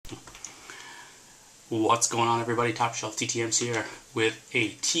What's going on, everybody? Top Shelf TTMs here with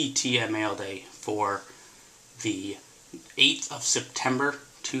a TTM Mailday for the 8th of September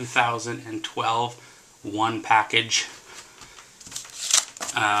 2012 one package.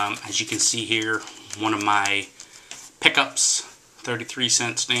 As you can see here, one of my pickups,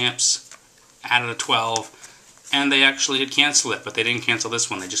 33-cent stamps, added a 12, and they actually did cancel it, but they didn't cancel this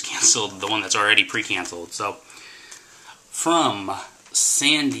one. They just canceled the one that's already pre-canceled. So, from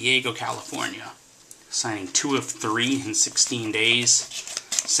San Diego, California, signing 2 of 3 in 16 days,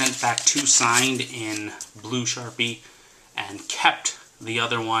 sent back 2 signed in blue Sharpie, and kept the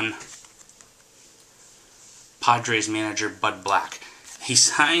other one, Padres manager Bud Black. He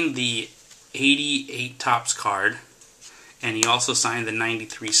signed the 88 Topps card, and he also signed the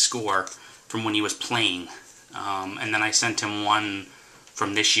 93 score from when he was playing. And then I sent him one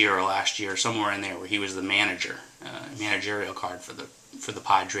from this year or last year, somewhere in there, where he was the manager, managerial card for the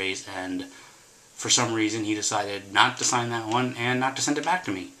Padres, and for some reason he decided not to sign that one and not to send it back to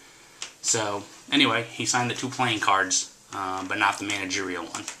me. So anyway, he signed the 2 playing cards, but not the managerial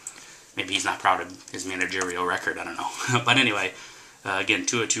one. Maybe he's not proud of his managerial record, I don't know. But anyway, again,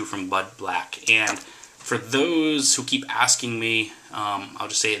 2 of 2 from Bud Black. And for those who keep asking me, I'll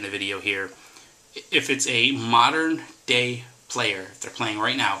just say it in the video here, if it's a modern day player, if they're playing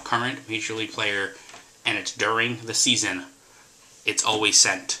right now, current Major League player, and it's during the season, it's always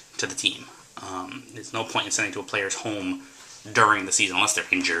sent to the team. There's no point in sending to a player's home during the season, unless they're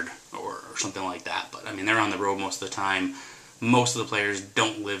injured or something like that. But, I mean, they're on the road most of the time. Most of the players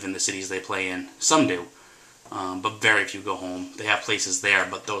don't live in the cities they play in. Some do, but very few go home. They have places there,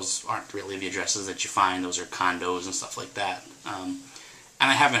 but those aren't really the addresses that you find. Those are condos and stuff like that. And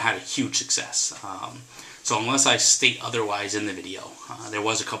I haven't had a huge success. So unless I state otherwise in the video, there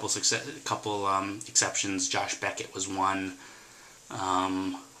was a couple exceptions. Josh Beckett was one.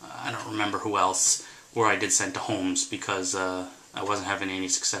 I don't remember who else, where I did send to homes because I wasn't having any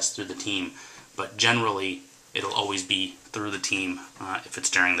success through the team. But generally, it'll always be through the team if it's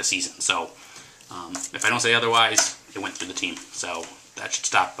during the season. So if I don't say otherwise, it went through the team. So that should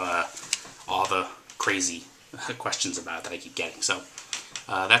stop all the crazy questions about it that I keep getting. So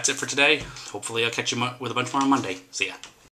that's it for today. Hopefully I'll catch you with a bunch more on Monday. See ya.